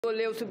Vou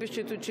ler o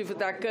substitutivo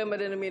da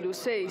Câmara número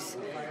 6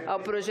 ao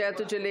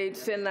projeto de lei do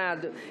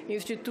Senado.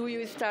 Institui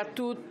o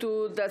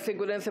Estatuto da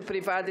Segurança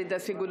Privada e da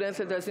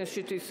Segurança das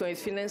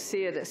Instituições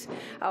Financeiras.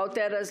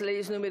 Altera as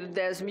leis número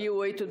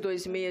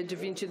 10.826, de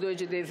 22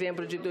 de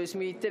dezembro de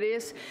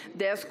 2003,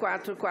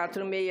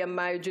 10.446,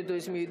 maio de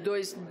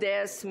 2002,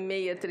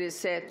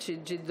 10.637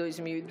 de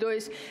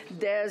 2002,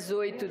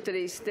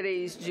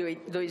 10.833 de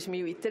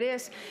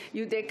 2003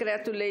 e o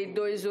Decreto-Lei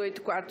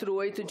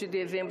 2848 de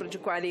dezembro de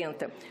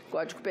 40.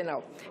 Código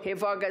Penal.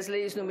 Revoga as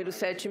leis número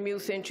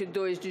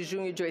 7.102 de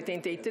junho de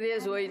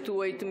 83,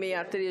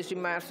 8.863 de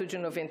março de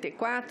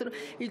 94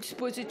 e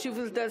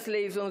dispositivos das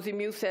leis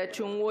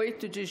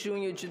 11.718 de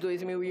junho de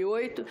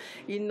 2008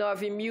 e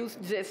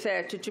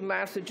 9.017 de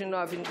março de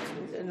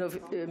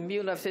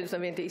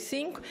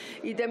 1995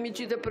 e da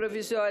medida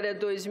provisória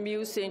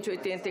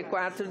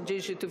 2.184,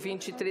 dígito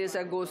 23 de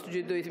agosto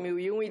de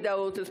 2001 e da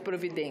outras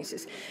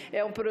providências.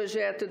 É um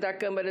projeto da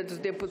Câmara dos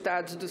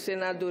Deputados do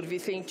senador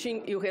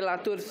Vicentinho e o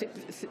relator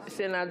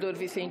senador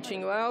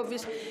Vicentinho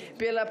Alves,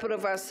 pela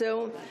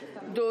aprovação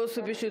do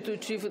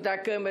substitutivo da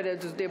Câmara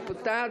dos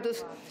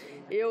Deputados.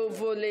 Eu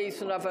vou ler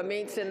isso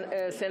novamente,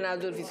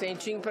 senador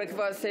Vicentinho, para que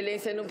Vossa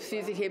Excelência não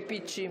precise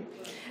repetir.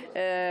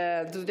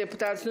 Dos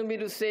deputados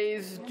número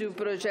 6 do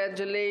projeto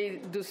de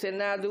lei do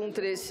Senado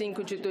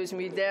 135 de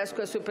 2010,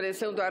 com a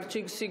supressão do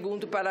artigo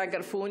 2º,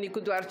 parágrafo único,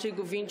 do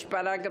artigo 20,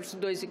 parágrafos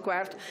 2 e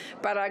 4º,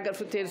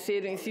 parágrafo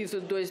 3º, inciso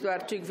 2 do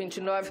artigo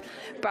 29,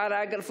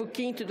 parágrafo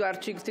 5º do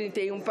artigo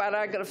 31,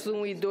 parágrafos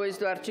 1 e 2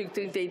 do artigo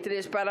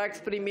 33,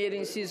 parágrafo 1º,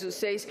 inciso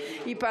 6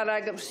 e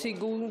parágrafo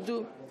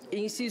 2º,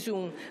 inciso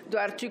 1, do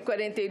artigo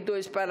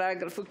 42,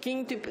 parágrafo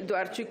 5º, do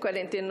artigo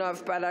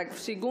 49, parágrafo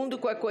 2º,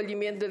 com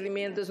acolhimento das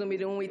emendas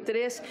número 1 e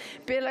 3,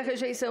 pela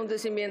rejeição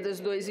das emendas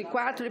 2 e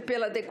 4 e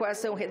pela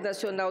adequação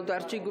redacional do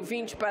artigo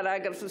 20,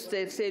 parágrafos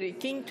 3º e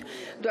 5º,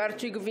 do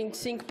artigo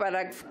 25,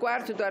 parágrafo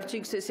 4º, do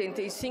artigo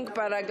 65,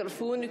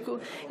 parágrafo único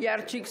e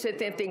artigo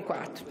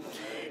 74.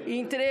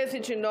 Em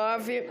 13 de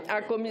 9,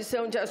 a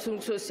Comissão de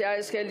Assuntos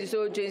Sociais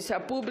realizou audiência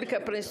pública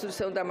para a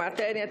instrução da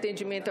matéria em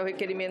atendimento ao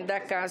requerimento da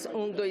CAS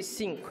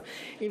 125.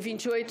 Em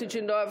 28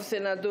 de 9, o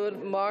senador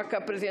Moca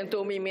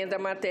apresentou uma emenda à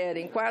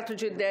matéria. Em 4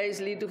 de 10,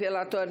 lido o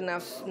relatório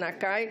na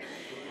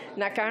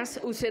CAS,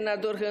 o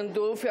senador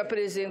Randolfo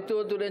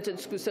apresentou durante a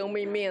discussão uma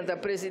emenda. A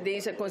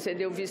presidência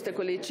concedeu vista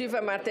coletiva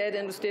à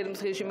matéria nos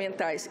termos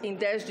regimentais. Em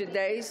 10 de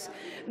 10,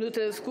 no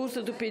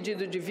transcurso do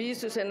pedido de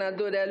vista, o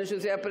senador Hélio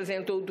José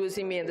apresentou 2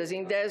 emendas.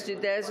 Em 10 de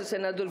 10, o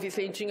senador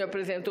Vicentinho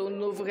apresentou um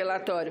novo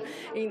relatório.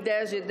 Em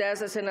 10 de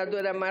 10, a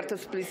senadora Marta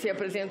Suplicy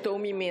apresentou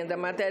uma emenda. A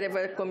matéria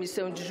vai à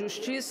Comissão de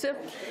Justiça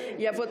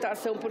e a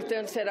votação,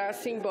 portanto, será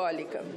simbólica.